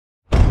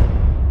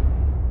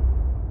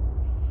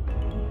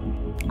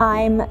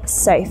I'm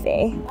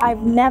Sophie.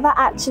 I've never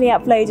actually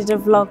uploaded a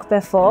vlog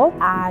before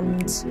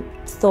and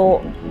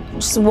thought,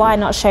 just why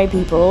not show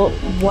people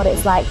what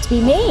it's like to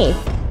be me?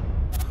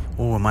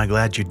 Oh, am I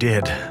glad you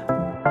did.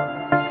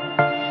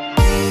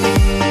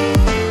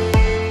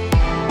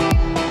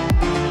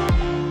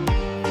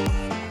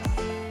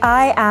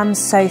 I am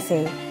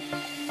Sophie.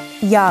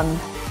 Young,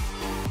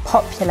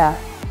 popular,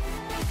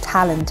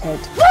 talented.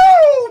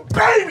 Woo,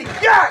 baby,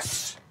 yes!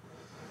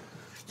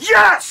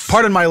 Yes!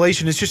 Pardon my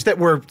elation, it's just that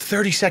we're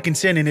 30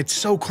 seconds in and it's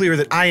so clear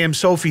that I am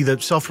Sophie, the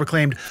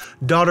self-proclaimed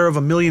daughter of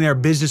a millionaire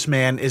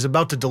businessman, is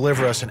about to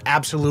deliver us an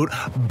absolute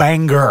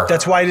banger.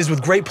 That's why it is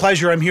with great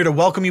pleasure I'm here to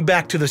welcome you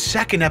back to the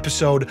second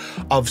episode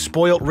of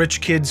Spoiled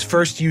Rich Kid's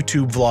first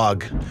YouTube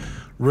vlog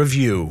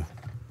review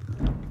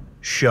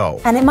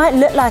show. And it might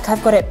look like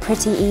I've got it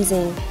pretty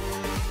easy,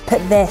 but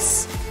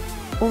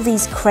all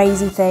these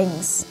crazy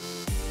things,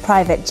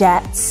 private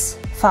jets,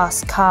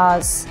 fast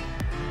cars,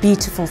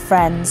 beautiful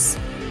friends.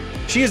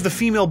 She is the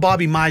female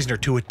Bobby Misner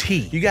to a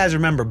T. You guys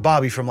remember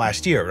Bobby from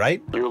last year,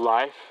 right? Your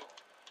life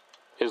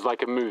is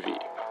like a movie,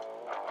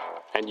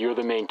 and you're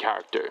the main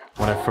character.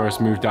 When I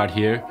first moved out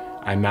here,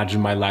 I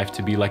imagined my life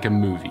to be like a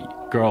movie.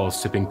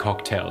 Girls sipping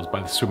cocktails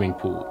by the swimming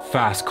pool,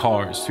 fast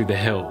cars through the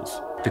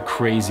hills, the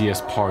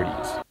craziest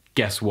parties.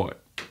 Guess what?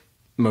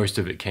 Most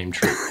of it came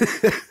true.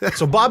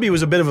 So Bobby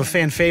was a bit of a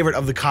fan favorite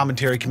of the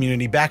commentary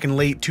community back in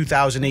late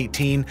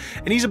 2018,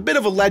 and he's a bit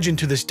of a legend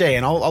to this day,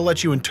 and I'll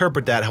let you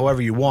interpret that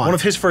however you want. One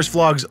of his first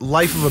vlogs,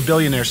 Life of a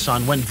Billionaire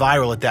Son, went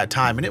viral at that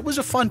time, and it was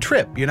a fun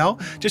trip, you know?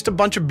 Just a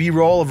bunch of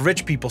B-roll of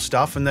rich people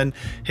stuff, and then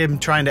him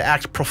trying to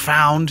act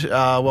profound,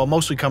 while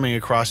mostly coming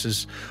across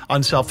as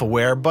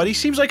unself-aware, but he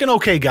seems like an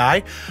okay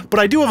guy. But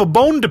I do have a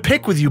bone to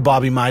pick with you,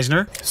 Bobby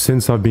Misner.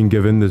 Since I've been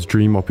given this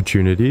dream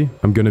opportunity,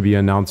 I'm going to be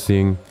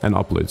announcing an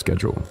upload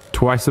schedule.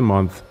 Twice a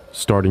month,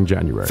 starting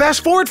January.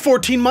 Fast forward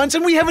 14 months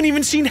and we haven't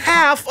even seen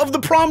half of the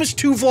promised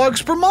 2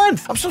 vlogs per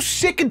month. I'm so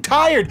sick and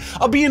tired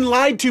of being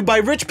lied to by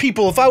rich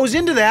people. If I was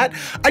into that,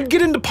 I'd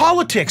get into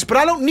politics, but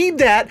I don't need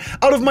that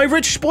out of my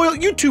rich, spoiled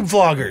YouTube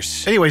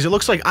vloggers. Anyways, it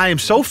looks like I Am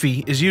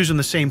Sophie is using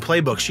the same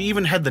playbook. She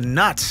even had the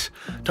nuts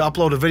to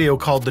upload a video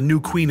called The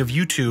New Queen of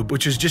YouTube,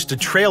 which is just a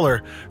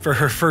trailer for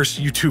her first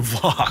YouTube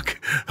vlog.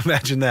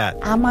 Imagine that.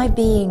 Am I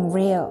being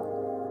real?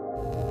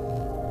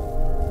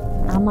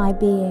 Am I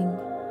being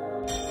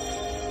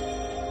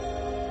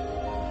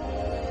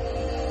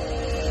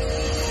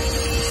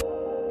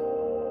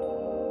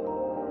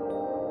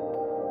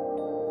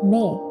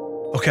me?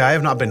 Okay, I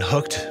have not been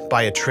hooked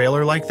by a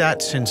trailer like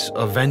that since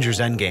Avengers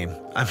Endgame.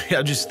 I mean,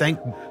 I just thank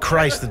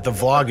Christ that the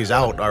vlog is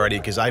out already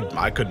because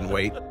I couldn't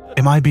wait.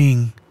 Am I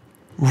being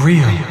real?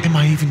 Am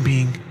I even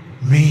being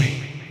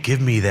me? Give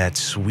me that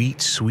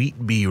sweet,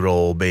 sweet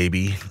B-roll,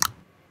 baby.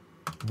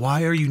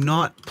 Why are you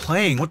not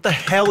playing? What the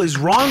hell is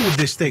wrong with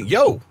this thing?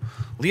 Yo!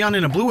 Leon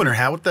in a blue winter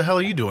hat, what the hell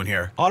are you doing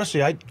here?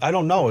 Honestly, I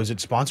don't know. Is it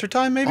sponsor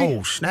time, maybe?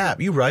 Oh,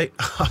 snap. You right.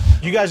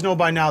 You guys know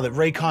by now that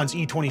Raycon's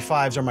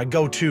E25s are my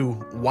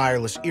go-to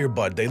wireless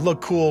earbud. They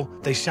look cool,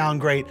 they sound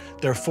great,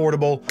 they're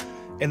affordable,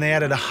 and they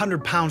added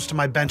 100 pounds to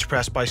my bench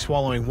press by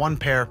swallowing 1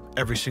 pair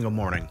every single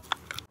morning.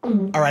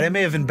 All right, I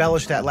may have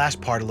embellished that last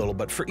part a little,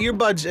 but for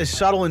earbuds as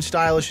subtle and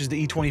stylish as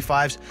the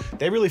E25s,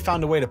 they really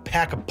found a way to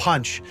pack a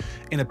punch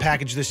in a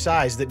package this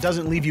size that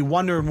doesn't leave you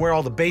wondering where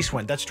all the bass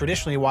went. That's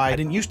traditionally why I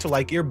didn't used to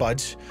like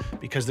earbuds,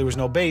 because there was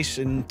no bass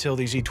until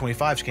these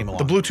E25s came along.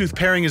 The Bluetooth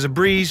pairing is a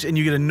breeze, and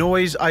you get a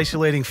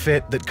noise-isolating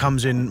fit that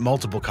comes in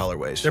multiple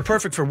colorways. They're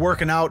perfect for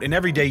working out and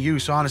everyday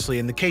use, honestly,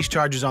 and the case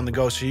charges on the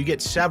go, so you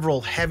get several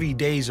heavy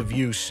days of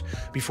use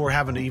before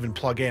having to even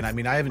plug in. I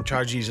mean, I haven't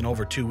charged these in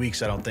over 2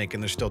 weeks, I don't think,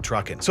 and they're still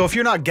trucking. So if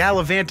you're not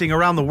gallivanting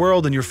around the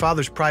world in your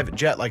father's private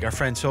jet like our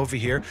friend Sophie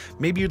here,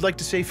 maybe you'd like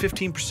to save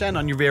 15%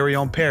 on your very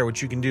own pair,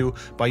 which you can do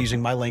by using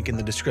my link in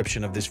the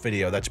description of this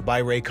video. That's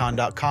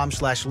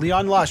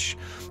buyraycon.com/LeonLush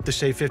to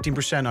save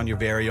 15% on your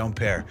very own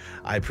pair.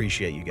 I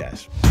appreciate you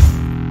guys.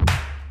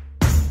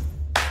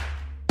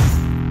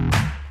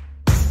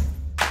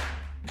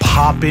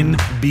 Poppin'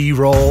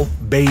 B-roll,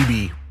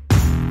 baby.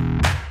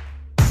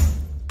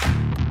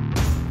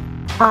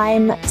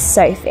 I'm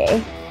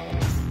Sophie.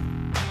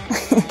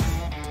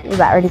 Was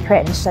that really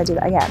cringe? Should I do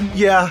that again?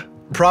 Yeah,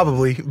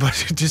 probably, but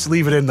just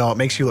leave it in though. It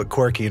makes you look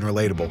quirky and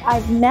relatable.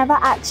 I've never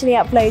actually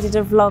uploaded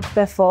a vlog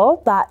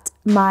before, but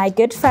my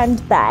good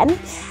friend Ben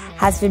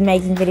has been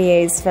making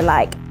videos for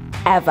like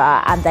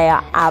ever, and they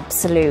are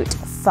absolute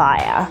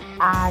fire.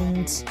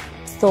 And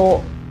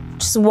thought,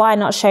 just why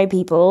not show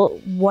people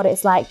what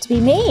it's like to be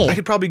me? I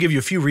could probably give you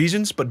a few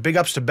reasons, but big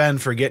ups to Ben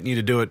for getting you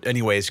to do it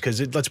anyways, because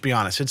let's be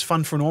honest, it's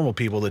fun for normal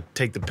people to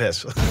take the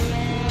piss.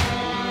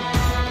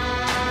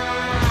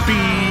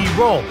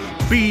 B-roll,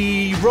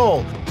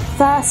 B-roll.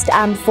 First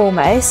and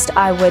foremost,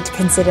 I would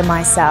consider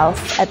myself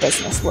a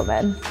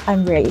businesswoman.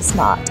 I'm really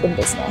smart in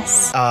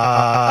business.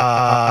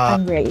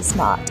 I'm really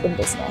smart in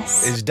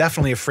business. Is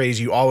definitely a phrase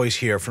you always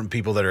hear from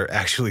people that are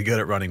actually good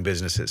at running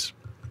businesses.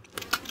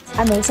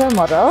 I'm also a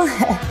model,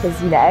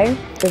 because, you know,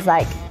 there's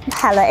like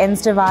hella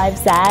Insta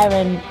vibes there,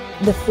 and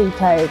the free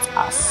clothes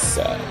are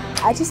sick.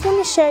 I just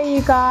want to show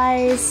you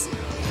guys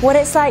what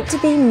it's like to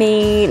be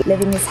me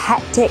living this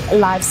hectic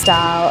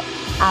lifestyle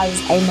as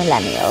a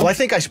millennial. Well, I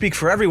think I speak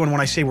for everyone when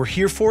I say we're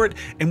here for it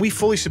and we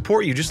fully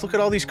support you. Just look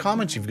at all these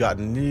comments you've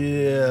gotten.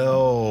 Yeah,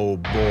 oh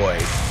boy.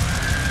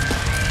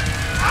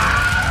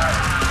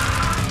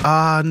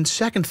 On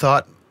second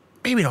thought,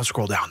 maybe don't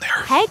scroll down there.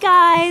 Hey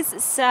guys,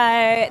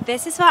 so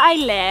this is where I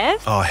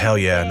live. Oh hell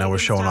yeah, now we're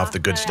showing off the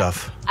good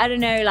stuff. I don't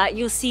know, like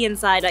you'll see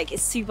inside, like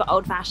it's super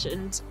old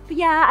fashioned. But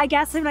yeah, I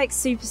guess I'm like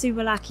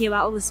super lucky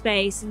about all the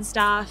space and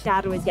stuff.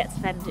 Dad always gets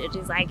offended.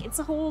 He's like, it's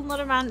a hall,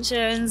 not a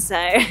mansion, so.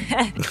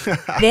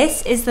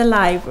 This is the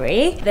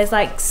library. There's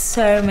like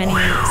so many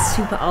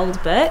super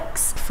old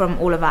books from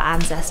all of our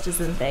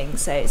ancestors and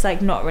things. So it's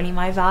like not really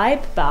my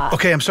vibe, but.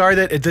 Okay, I'm sorry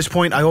that at this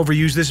point I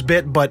overuse this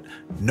bit, but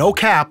no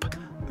cap.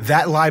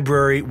 That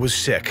library was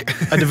sick.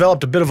 I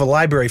developed a bit of a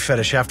library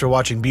fetish after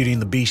watching Beauty and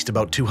the Beast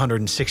about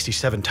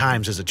 267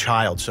 times as a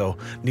child, so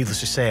needless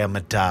to say, I'm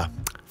at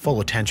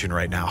full attention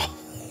right now.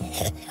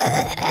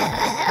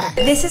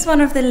 This is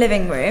one of the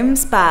living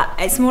rooms, but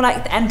it's more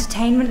like the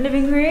entertainment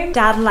living room.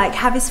 Dad will like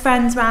have his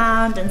friends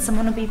round and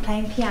someone will be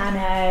playing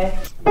piano.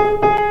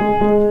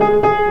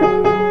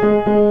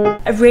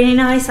 A really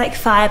nice like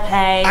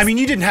fireplace. I mean,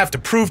 you didn't have to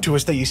prove to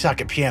us that you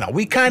suck at piano.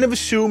 We kind of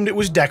assumed it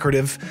was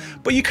decorative,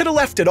 but you could have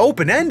left it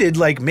open-ended,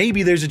 like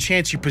maybe there's a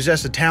chance you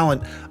possess a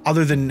talent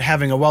other than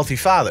having a wealthy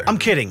father. I'm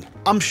kidding.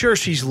 I'm sure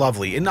she's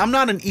lovely, and I'm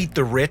not an eat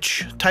the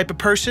rich type of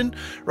person,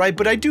 right?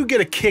 But I do get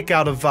a kick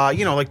out of,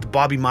 you know, like the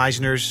Bobby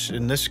Misners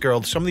and this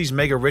girl, some of these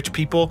mega rich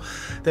people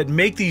that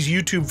make these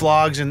YouTube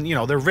vlogs and, you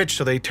know, they're rich,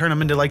 so they turn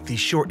them into like these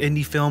short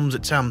indie films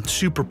that sound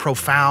super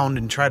profound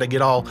and try to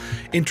get all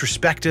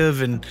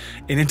introspective and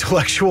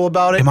intellectual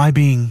about it. Am I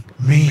being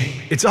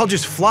me? It's all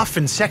just fluff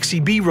and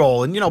sexy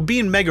B-roll, and, you know,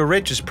 being mega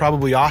rich is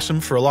probably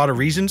awesome for a lot of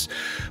reasons,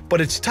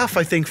 but it's tough,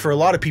 I think, for a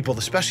lot of people,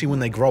 especially when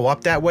they grow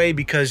up that way,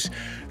 because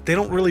they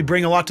don't really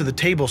bring a lot to the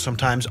table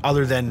sometimes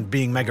other than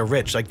being mega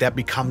rich. Like that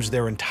becomes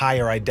their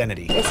entire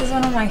identity. This is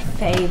one of my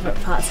favorite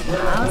parts of the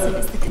house, and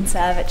it's the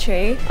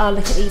conservatory. Oh,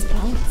 look at these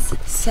plants.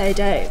 So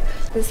dope.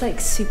 It's like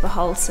super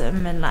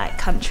wholesome and like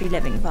country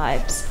living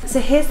vibes.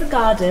 So here's the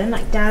garden.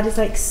 Like Dad is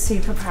like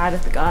super proud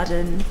of the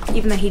garden,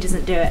 even though he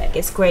doesn't do it.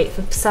 It's great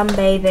for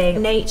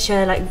sunbathing.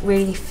 Nature like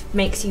really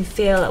makes you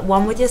feel at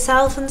one with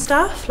yourself and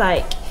stuff.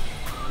 Like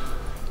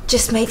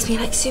just makes me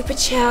like super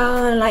chill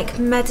and like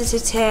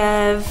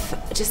meditative,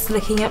 just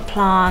looking at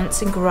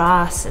plants and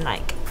grass and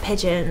like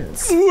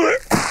pigeons.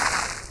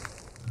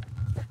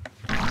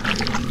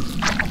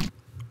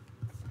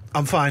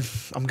 I'm fine.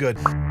 I'm good.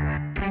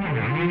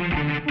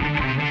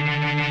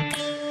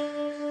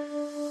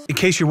 In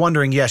case you're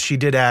wondering, yes, she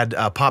did add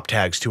pop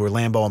tags to her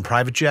Lambo and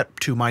private jet.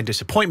 To my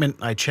disappointment,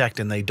 I checked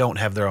and they don't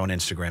have their own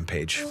Instagram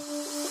page.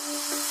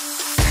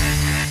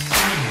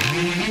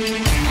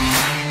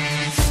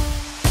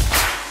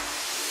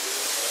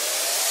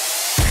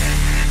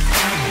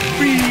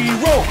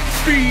 B-roll,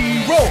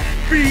 B-roll,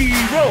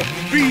 B-roll,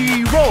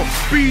 B-roll,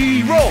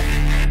 B-roll.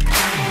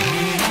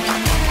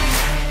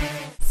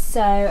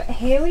 So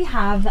here we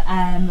have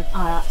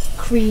our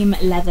cream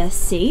leather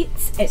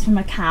seats. It's from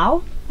a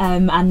cow.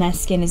 And their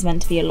skin is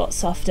meant to be a lot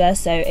softer,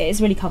 so it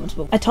is really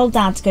comfortable. I told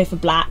Dad to go for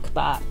black,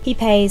 but he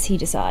pays, he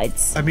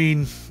decides. I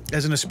mean,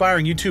 as an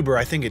aspiring YouTuber,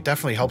 I think it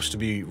definitely helps to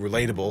be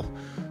relatable.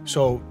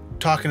 So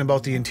talking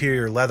about the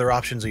interior leather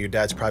options of your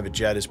dad's private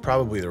jet is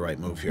probably the right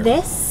move here.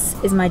 This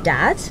is my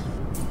dad.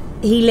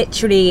 He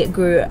literally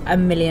grew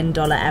 $1 million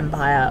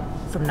empire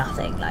from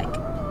nothing, like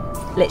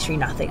literally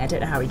nothing. I don't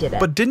know how he did it.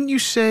 But didn't you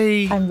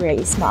say... I'm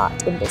really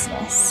smart in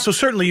business. So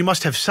certainly you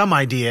must have some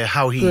idea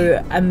how he... Grew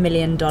 $1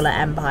 million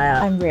empire.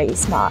 I'm really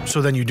smart.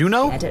 So then you do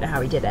know? I don't know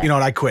how he did it. You know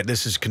what, I quit.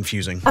 This is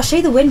confusing. I'll show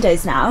you the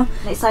windows now.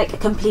 It's like a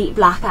complete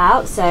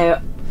blackout,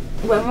 so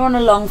when we're on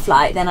a long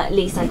flight, then at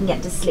least I can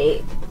get to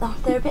sleep. Oh,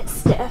 they're a bit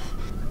stiff.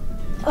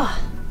 Oh.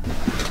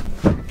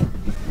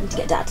 Need to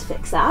get Dad to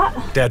fix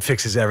that. Dad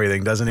fixes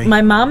everything, doesn't he?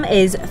 My mum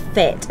is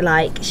fit,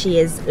 like she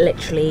is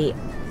literally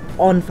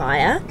on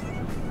fire.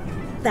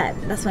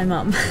 That's my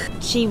mum.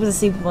 She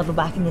was a supermodel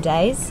back in the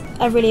days.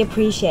 I really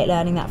appreciate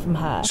learning that from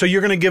her. So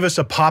you're gonna give us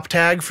a pop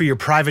tag for your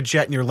private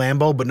jet and your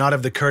Lambo, but not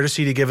have the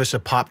courtesy to give us a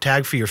pop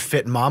tag for your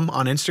fit mum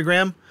on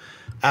Instagram?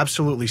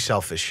 Absolutely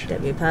selfish.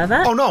 Don't be a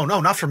pervert. Oh no,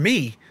 not for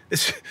me.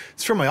 It's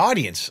for my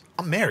audience.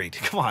 I'm married,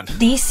 come on.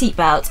 These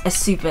seatbelts are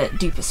super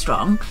duper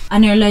strong. I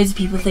know loads of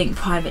people think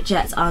private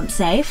jets aren't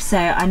safe, so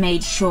I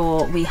made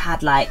sure we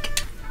had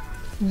like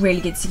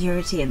really good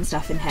security and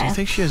stuff in here. Do you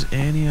think she has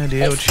any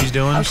idea what she's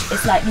doing?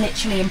 It's like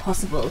literally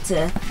impossible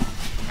to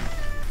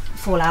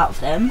fall out of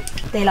them.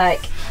 They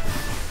like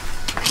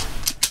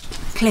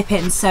clip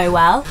in so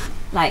well.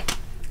 Like,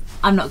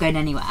 I'm not going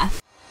anywhere.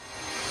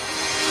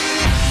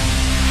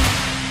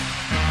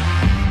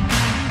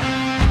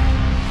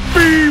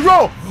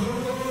 B-roll!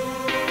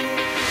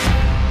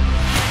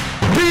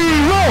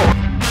 B-roll!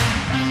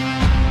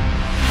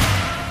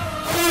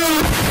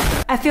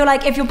 I feel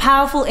like if you're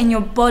powerful in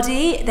your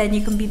body, then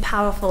you can be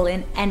powerful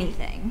in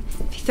anything.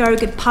 If you throw a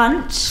good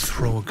punch.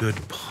 Throw a good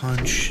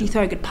punch. You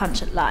throw a good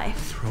punch at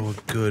life. Throw a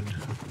good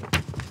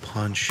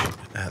punch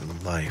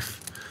at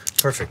life.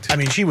 Perfect. I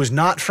mean, she was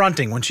not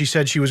fronting when she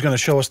said she was going to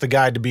show us the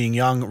guide to being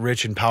young,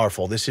 rich, and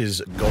powerful. This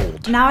is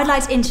gold. Now I'd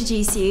like to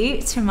introduce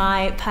you to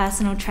my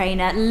personal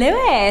trainer,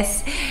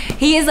 Lewis.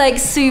 He is like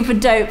super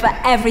dope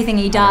at everything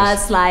he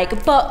does,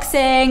 like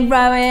boxing,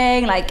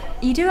 rowing, like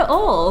you do it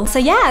all. So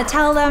yeah,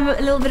 tell them a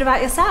little bit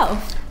about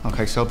yourself.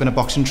 Okay, so I've been a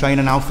boxing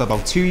trainer now for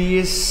about 2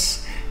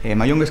 years.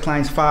 My youngest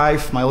client's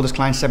 5, my oldest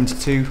client's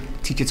 72.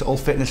 Teach it to all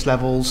fitness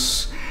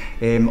levels.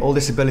 All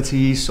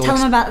disabilities. Tell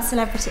them about the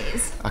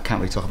celebrities. I can't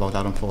really talk about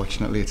that,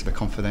 unfortunately. It's a bit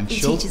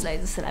confidential. He teaches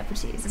loads of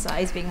celebrities, that's why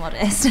he's being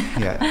modest.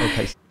 Yeah,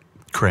 okay.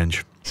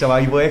 Cringe. So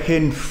I work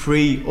in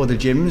 3 other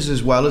gyms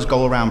as well as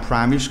go around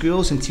primary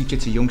schools and teach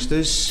it to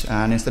youngsters.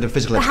 And instead of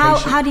physical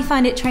education... How do you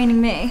find it training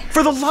me?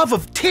 For the love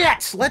of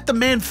tits, let the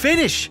man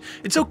finish.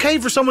 It's okay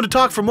for someone to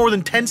talk for more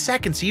than 10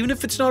 seconds, even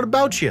if it's not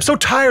about you. So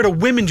tired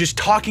of women just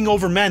talking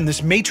over men.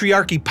 This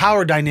matriarchy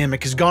power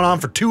dynamic has gone on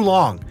for too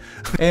long.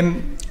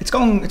 It's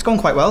going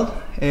quite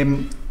well.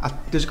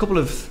 There's a couple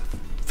of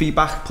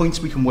feedback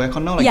points we can work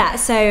on now. Like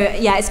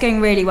Yeah, it's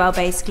going really well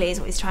basically is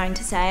what he's trying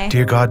to say.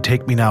 Dear God,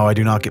 take me now. I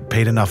do not get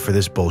paid enough for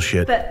this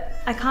bullshit. But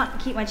I can't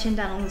keep my chin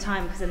down all the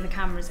time because then the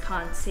cameras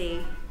can't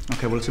see.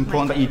 Okay, well it's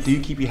important that you do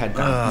keep your head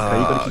down. Okay,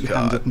 you've got to keep your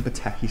hands up and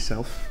protect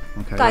yourself.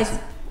 Okay. Guys,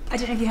 I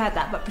don't know if you heard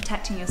that, but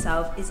protecting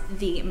yourself is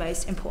the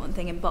most important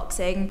thing in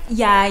boxing.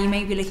 Yeah, you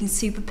may be looking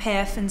super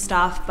piff and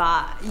stuff,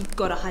 but you've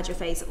got to hide your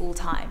face at all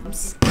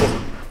times.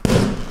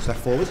 Step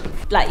forward.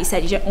 Like you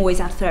said, you don't always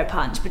have to throw a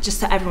punch, but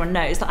just so everyone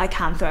knows that I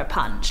can throw a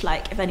punch,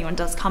 like if anyone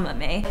does come at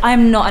me.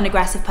 I'm not an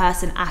aggressive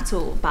person at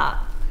all, but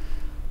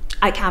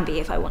I can be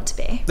if I want to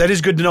be. That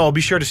is good to know. I'll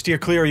be sure to steer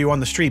clear of you on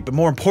the street, but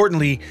more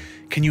importantly,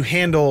 can you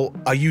handle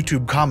a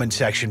YouTube comment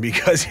section,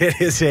 because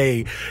it is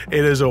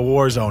a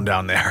war zone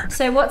down there.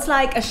 So what's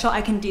like a shot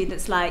I can do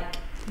that's like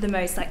the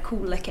most like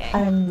cool looking?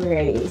 I'm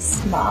really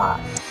smart.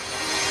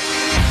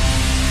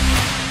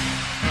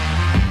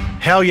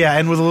 Hell yeah,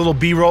 and with a little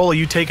B-roll, are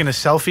you taking a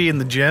selfie in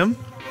the gym?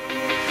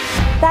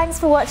 Thanks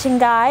for watching,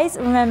 guys.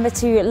 Remember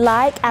to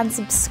like and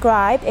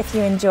subscribe if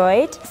you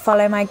enjoyed.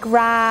 Follow my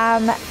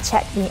gram,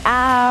 check me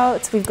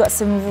out. We've got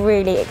some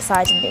really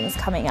exciting things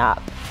coming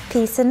up.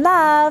 Peace and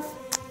love.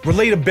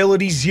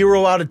 Relatability,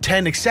 0 out of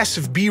 10.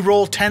 Excessive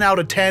B-roll, 10 out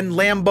of 10.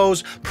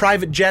 Lambos,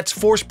 private jets,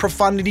 forced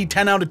profundity,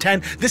 10 out of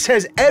 10. This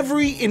has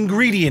every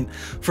ingredient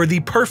for the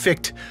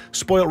perfect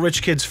spoiled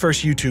rich kid's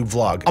first YouTube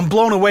vlog. I'm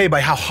blown away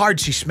by how hard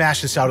she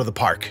smashed this out of the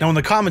park. Now in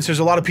the comments, there's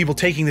a lot of people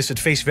taking this at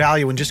face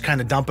value and just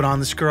kind of dumping on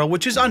this girl,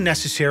 which is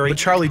unnecessary, but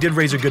Charlie did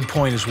raise a good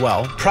point as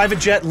well. Private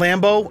jet,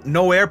 Lambo,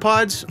 no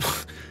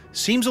AirPods?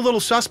 Seems a little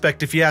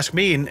suspect if you ask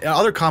me, and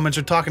other comments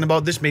are talking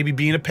about this maybe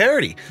being a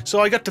parody. So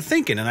I got to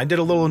thinking and I did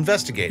a little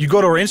investigating. You go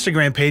to our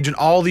Instagram page and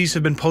all these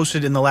have been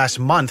posted in the last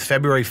month,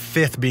 February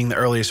 5th being the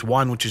earliest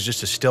one, which is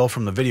just a still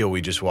from the video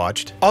we just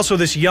watched. Also,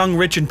 this young,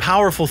 rich, and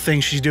powerful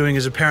thing she's doing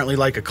is apparently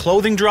like a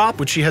clothing drop,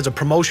 which she has a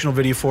promotional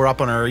video for up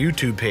on our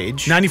YouTube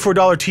page.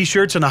 $94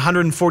 t-shirts and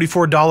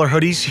 $144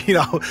 hoodies. You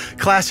know,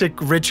 classic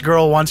rich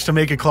girl wants to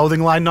make a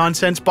clothing line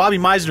nonsense. Bobby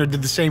Misner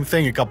did the same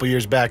thing a couple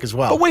years back as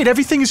well. But wait,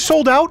 everything is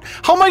sold out?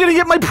 How am I gonna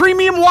get my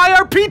premium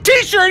YRP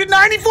t-shirt at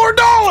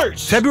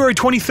 $94? February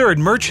 23rd,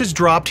 merch has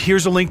dropped.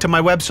 Here's a link to my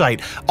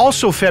website.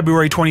 Also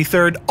February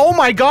 23rd, oh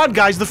my God,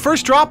 guys, the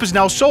first drop is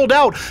now sold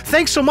out.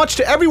 Thanks so much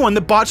to everyone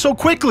that bought so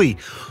quickly.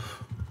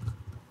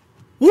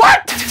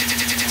 What?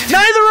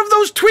 Neither of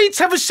those tweets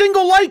have a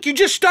single like. You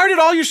just started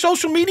all your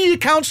social media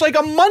accounts like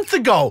a month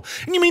ago.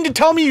 And you mean to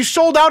tell me you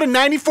sold out a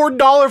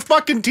 $94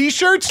 fucking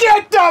t-shirts?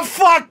 Get the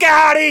fuck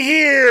out of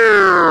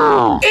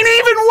here! And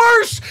even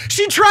worse,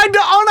 she tried to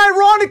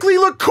unironically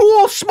look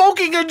cool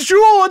smoking a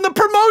jewel in the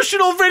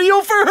promotional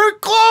video for her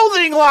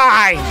clothing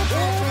line.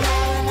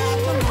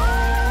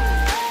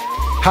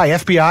 Hi,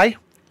 FBI.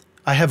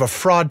 I have a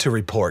fraud to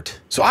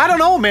report. So I don't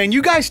know, man.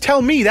 You guys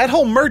tell me. That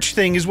whole merch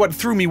thing is what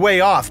threw me way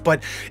off.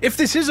 But if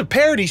this is a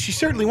parody, she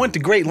certainly went to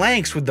great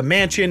lengths with the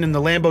mansion and the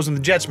Lambos and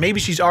the jets. Maybe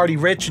she's already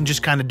rich and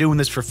just kind of doing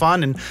this for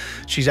fun, and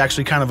she's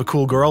actually kind of a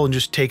cool girl and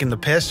just taking the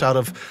piss out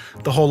of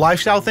the whole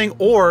lifestyle thing.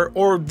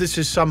 Or this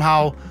is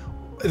somehow,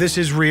 this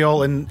is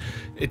real and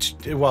you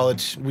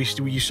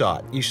saw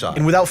it.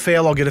 And without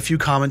fail, I'll get a few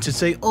comments that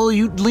say, "Oh,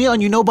 Leon,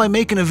 you know by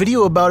making a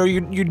video about her,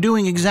 you're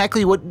doing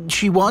exactly what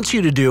she wants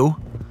you to do."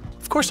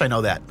 Of course I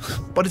know that,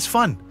 but it's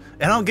fun.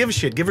 And I don't give a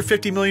shit. Give her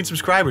 50 million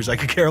subscribers. I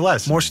could care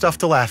less. More stuff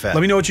to laugh at.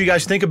 Let me know what you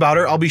guys think about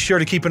her. I'll be sure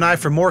to keep an eye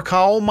for more.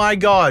 Oh my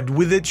God,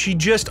 with it, she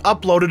just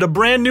uploaded a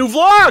brand new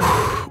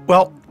vlog.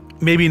 Well,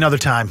 maybe another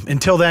time.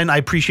 Until then, I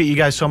appreciate you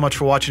guys so much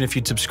for watching. If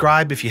you'd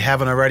subscribe, if you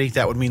haven't already,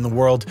 that would mean the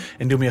world.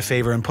 And do me a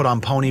favor and put on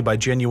Pony by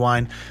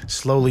Genuine.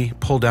 Slowly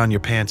pull down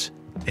your pants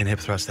and hip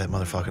thrust that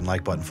motherfucking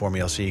like button for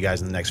me. I'll see you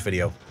guys in the next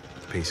video.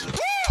 Peace.